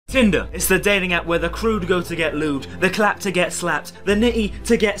Tinder. It's the dating app where the crude go to get lubed, the clap to get slapped, the nitty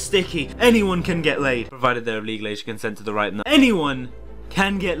to get sticky. Anyone can get laid, provided they're of legal age to consent to the right. Anyone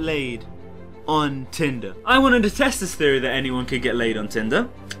can get laid on Tinder. I wanted to test this theory that anyone could get laid on Tinder,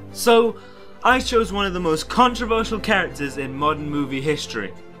 so I chose one of the most controversial characters in modern movie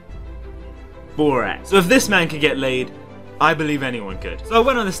history, BORAT. So if this man could get laid, I believe anyone could. So I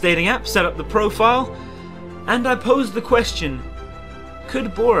went on this dating app, set up the profile, and I posed the question,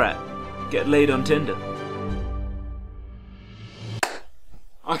 could BORAT get laid on Tinder?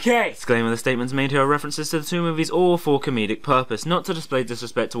 Okay. Disclaimer: the statements made here are references to the two movies, all for comedic purpose, not to display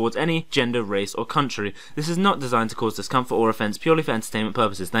disrespect towards any gender, race, or country. This is not designed to cause discomfort or offense, purely for entertainment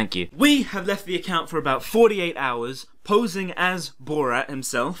purposes. Thank you. We have left the account for about 48 hours, posing as BORAT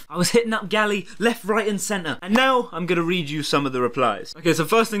himself. I was hitting up Galley left, right, and center, and now I'm gonna read you some of the replies. Okay, so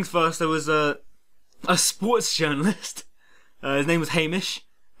first things first, there was a sports journalist. His name was Hamish.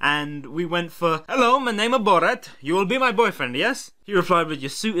 And we went for, "Hello, my name is BORAT. You will be my boyfriend, yes?" He replied with,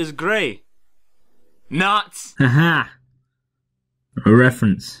 "Your suit is grey." Not. Haha. A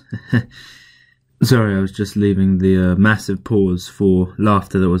reference. Sorry, I was just leaving the massive pause for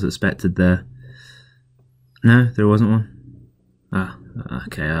laughter that was expected there. No, there wasn't one? Ah,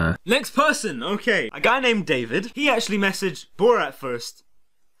 okay, Next person, okay. A guy named David. He actually messaged BORAT first.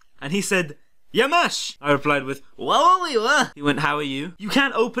 And he said, "Yamash!" I replied with, "Whoa." He went, "How are you?" You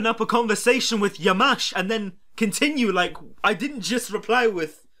can't open up a conversation with Yamash and then continue like I didn't just reply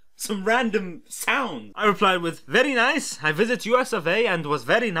with some random sound. I replied with, "Very nice. I visit US of A and was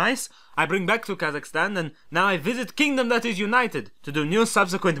very nice. I bring back to Kazakhstan and now I visit Kingdom that is united to do new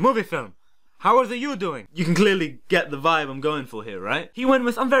subsequent movie film. How are you doing?" You can clearly get the vibe I'm going for here, right? He went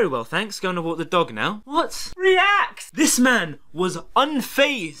with, "I'm very well, thanks. Going to walk the dog now." What? React! This man was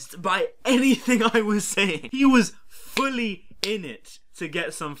unfazed by anything I was saying. He was fully in it to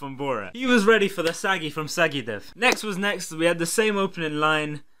get some from BORAT. He was ready for the saggy from Saggy Dev. Next, we had the same opening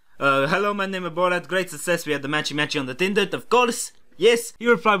line. "Hello, my name is BORAT. Great success. We had the matchy on the Tinder, of course. Yes." He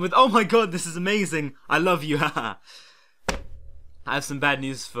replied with, "Oh my god, this is amazing. I love you, haha." I have some bad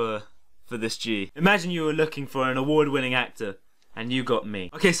news for this G. Imagine you were looking for an award-winning actor, and you got me.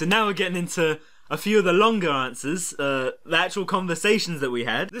 Okay, so now we're getting into a few of the longer answers, the actual conversations that we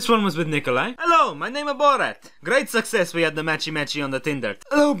had. This one was with Nikolai. "Hello, my name is BORAT. Great success, we had the matchy on the Tinder."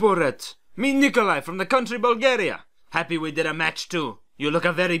 "Hello, BORAT. Me Nikolai from the country Bulgaria. Happy we did a match too. You look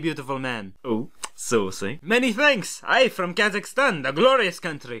a very beautiful man." Oh, saucy. "Many thanks. I from Kazakhstan, the glorious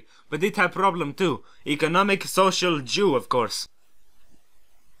country, but it have problem too. Economic, social, Jew, of course."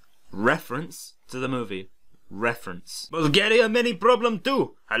 Reference to the movie. Reference. "Bulgaria many problem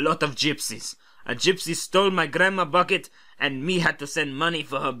too. A lot of gypsies. A gypsy stole my grandma bucket and me had to send money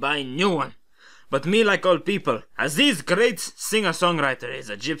for her buy new one. But me like all people, Aziz great singer-songwriter is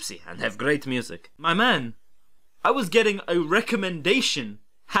a gypsy and have great music." My man, I was getting a recommendation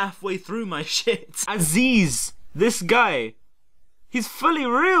halfway through my shit. Aziz, this guy, he's fully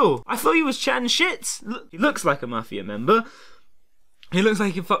real. I thought he was chatting shit. He looks like a mafia member. He looks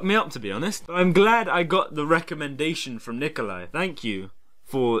like he fucked me up, to be honest. But I'm glad I got the recommendation from Nikolai. Thank you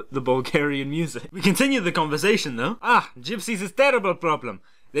for the Bulgarian music. We continue the conversation though. "Ah, gypsies is terrible problem.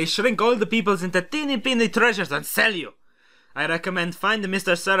 They shrink all the peoples into teeny treasures and sell you. I recommend find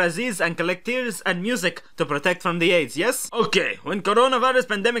Mr. Sir Aziz and collect tears and music to protect from the AIDS, yes? Okay, when coronavirus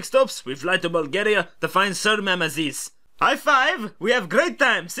pandemic stops, we fly to Bulgaria to find Sir Mem Aziz. High five! We have great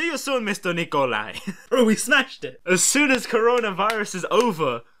time! See you soon, Mr. Nikolai." Bro, we smashed it. As soon as coronavirus is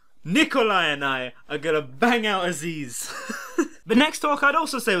over, Nikolai and I are gonna bang out Aziz. The next talk I'd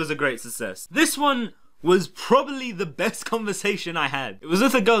also say was a great success. This one was probably the best conversation I had. It was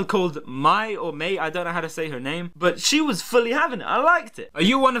with a girl called Mai or May, I don't know how to say her name, but she was fully having it. I liked it. "Are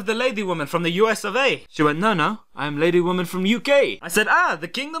you one of the lady women from the US of A?" She went, No, I'm lady woman from UK. I said, "Ah, the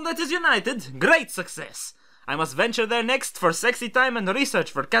kingdom that is united. Great success. I must venture there next for sexy time and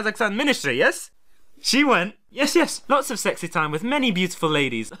research for Kazakhstan ministry, yes?" She went, yes, lots of sexy time with many beautiful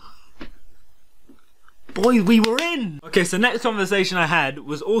ladies." Boy, we were in! Okay, so next conversation I had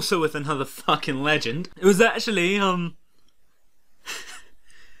was also with another fucking legend. It was actually,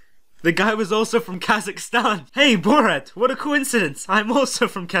 the guy was also from Kazakhstan. "Hey, BORAT, what a coincidence. I'm also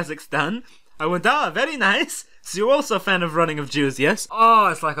from Kazakhstan." I went, "Ah, very nice. So you're also a fan of Running of Jews, yes?" Oh,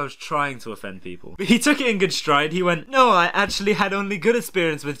 it's like I was trying to offend people. But he took it in good stride. He went, "No, I actually had only good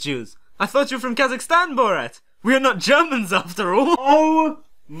experience with Jews. I thought you were from Kazakhstan, BORAT. We are not Germans after all." Oh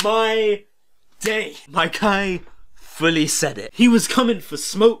my day. My guy fully said it. He was coming for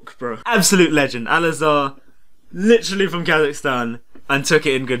smoke, bro. Absolute legend. Alazar, literally from Kazakhstan, and took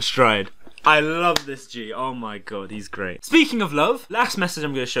it in good stride. I love this G. Oh my god, he's great. Speaking of love, last message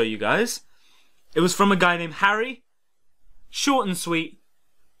I'm going to show you guys. It was from a guy named Harry. Short and sweet.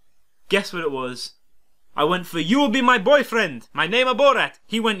 Guess what it was? I went for "you will be my boyfriend. My name is BORAT."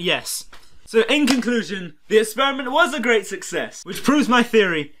 He went yes. So in conclusion, the experiment was a great success, which proves my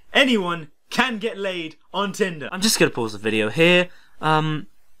theory: anyone can get laid on Tinder. I'm just going to pause the video here.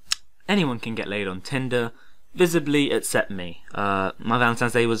 Anyone can get laid on Tinder, visibly except me. My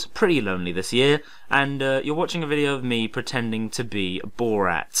Valentine's Day was pretty lonely this year, and you're watching a video of me pretending to be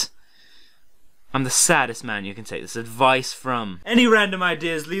BORAT. I'm the saddest man you can take this advice from. Any random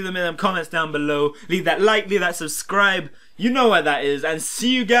ideas, leave them in the comments down below. Leave that like, leave that subscribe. You know what that is. And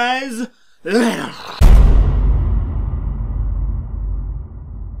see you guys later.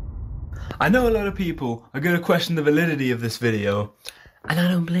 I know a lot of people are going to question the validity of this video. And I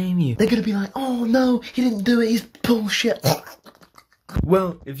don't blame you. They're going to be like, oh no, he didn't do it, he's bullshit.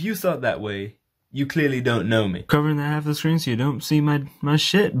 Well, if you thought that way, you clearly don't know me. Covering that half of the screen so you don't see my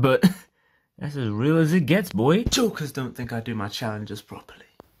shit, but that's as real as it gets, boy. Jokers don't think I do my challenges properly.